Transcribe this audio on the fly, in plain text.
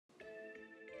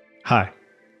Hi,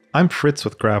 I'm Fritz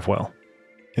with Gravwell.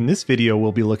 In this video,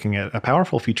 we'll be looking at a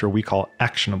powerful feature we call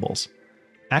Actionables.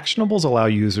 Actionables allow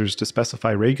users to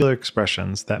specify regular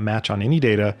expressions that match on any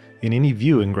data in any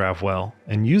view in Gravwell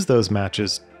and use those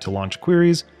matches to launch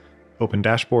queries, open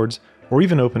dashboards, or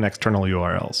even open external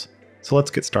URLs. So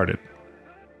let's get started.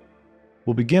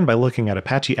 We'll begin by looking at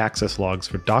Apache access logs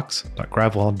for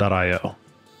docs.gravwell.io.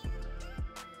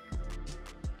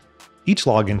 Each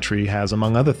log entry has,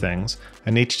 among other things,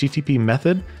 an HTTP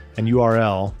method and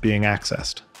URL being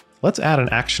accessed. Let's add an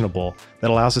actionable that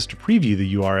allows us to preview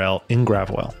the URL in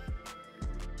Gravwell.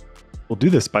 We'll do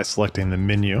this by selecting the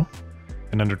menu,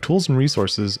 and under Tools and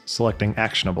Resources, selecting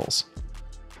Actionables.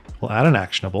 We'll add an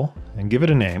actionable and give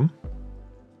it a name,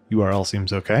 URL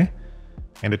seems okay,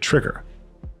 and a trigger.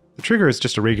 The trigger is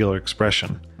just a regular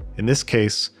expression. In this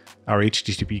case, our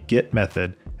HTTP GET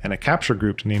method and a capture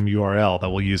group named URL that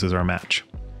we'll use as our match.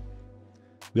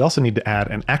 We also need to add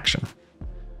an action.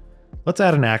 Let's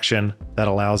add an action that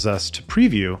allows us to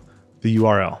preview the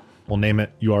URL. We'll name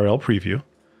it URL preview.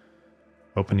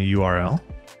 Open a URL.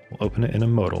 We'll open it in a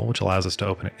modal, which allows us to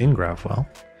open it in Gravwell.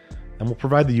 And we'll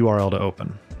provide the URL to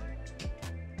open.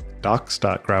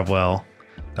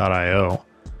 docs.gravwell.io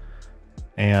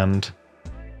and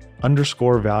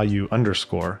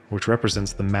 _value_, which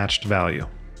represents the matched value.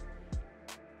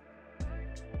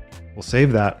 We'll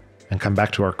save that and come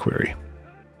back to our query.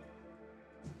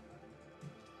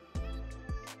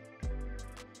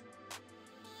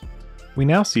 We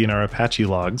now see in our Apache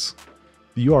logs,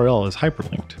 the URL is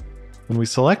hyperlinked. When we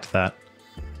select that,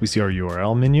 we see our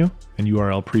URL menu and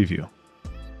URL preview.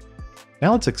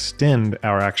 Now let's extend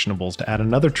our actionables to add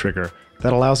another trigger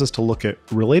that allows us to look at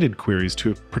related queries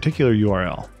to a particular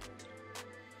URL.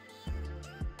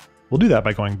 We'll do that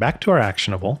by going back to our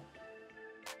actionable,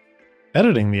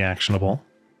 editing the actionable,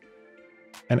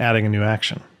 and adding a new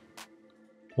action.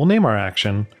 We'll name our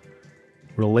action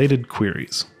Related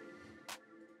Queries.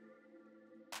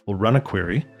 We'll run a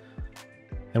query,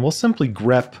 and we'll simply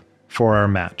grep for our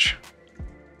match.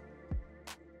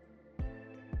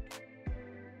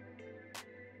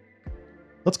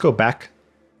 Let's go back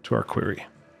to our query.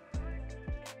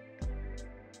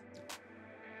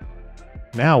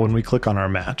 Now, when we click on our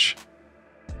match,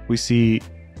 we see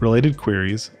related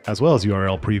queries as well as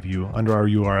URL preview under our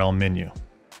URL menu.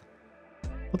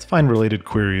 Let's find related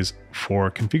queries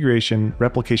for configuration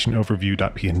replication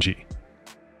overview.png.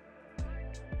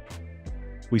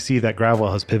 We see that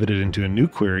Gravwell has pivoted into a new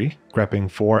query,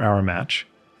 grepping for our match,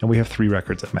 and we have 3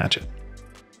 records that match it.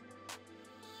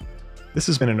 This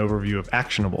has been an overview of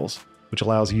Actionables, which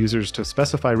allows users to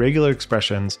specify regular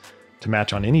expressions to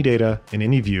match on any data in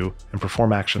any view and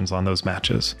perform actions on those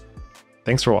matches.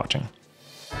 Thanks for watching.